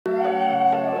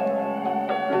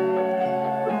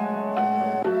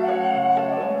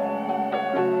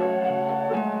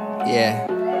Yeah.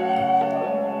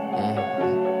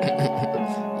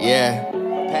 Yeah.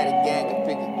 Patty gang can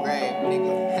pick a grave,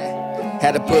 nigga.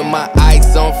 Had to put my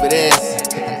ice on for this.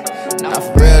 Nah,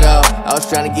 for real though, I was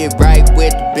tryna get right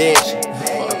with the bitch.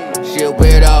 She a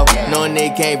weirdo, no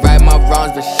nigga can't right my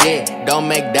wrongs, but shit don't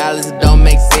make dollars, it don't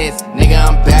make sense. Nigga,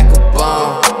 I'm back up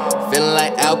on, feeling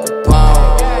like Al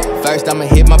Capone. First I'ma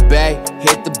hit my bag,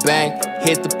 hit the bank,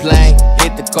 hit the plane,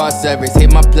 hit the car service,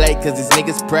 hit my plate, cause these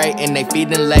niggas pray and they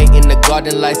feeding late in the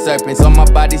garden like serpents. On my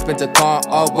body spent a car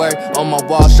artwork, on my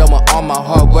wall showing all my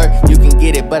hard work. You can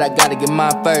get it, but I gotta get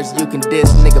mine first. You can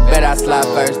diss, nigga, bet I slide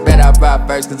first, bet I ride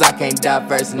first, cause I can't die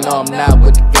first. And no, I'm not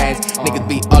with the games. Niggas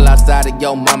be all outside of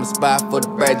your mama's spot for the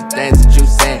birds and things that you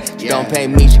saying. She don't pay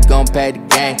me, she gon' pay the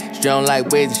gang. She don't like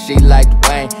Wiz, she like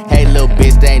Dwayne. Hey, little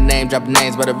bitch, they ain't name dropping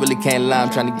names, but I really can't lie. I'm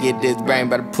tryna get this brain,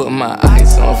 but I put my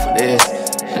ice on for this.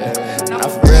 Nah,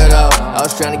 for real though, I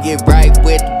was tryna get right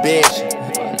with the bitch.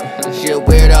 She a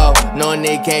weirdo, no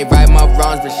nigga can't right my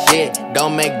wrongs, but shit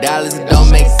don't make dollars, it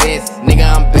don't make sense.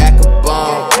 Nigga, I'm back up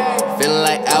on, feeling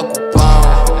like Al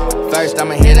Capone. First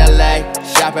I'ma hit LA,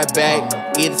 shop at Bay,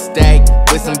 eat a steak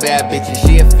with some bad bitches.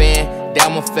 She a fan,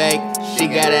 down my fake, she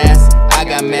got ass, I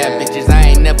got mad bitches. I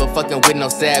ain't never fucking with no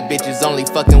sad bitches, only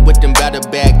fucking with them by the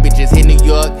bag bitches. Hit New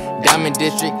York, Diamond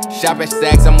District, shop at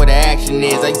Saks, I'm where the action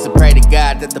is. I used to pray to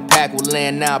God that the pack will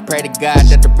land, now I pray to God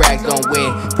that the brags gon'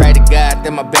 win. Pray to God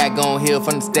that my back gon' heal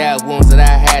from the stab wounds that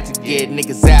I had to get.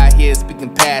 Niggas out here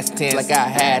speaking past tense like I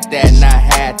had that and I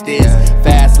had this.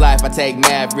 Fast life, I take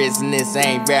mad risks, and this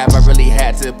ain't rap, I really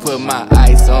had to put my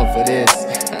ice on for this.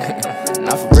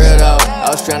 Nah, for real though, I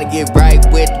was tryna get right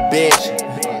with the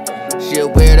bitch. She a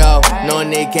weirdo, no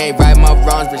nigga can't right my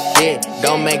wrongs, but shit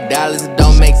don't make dollars, it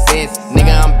don't make sense.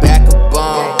 Nigga, I'm back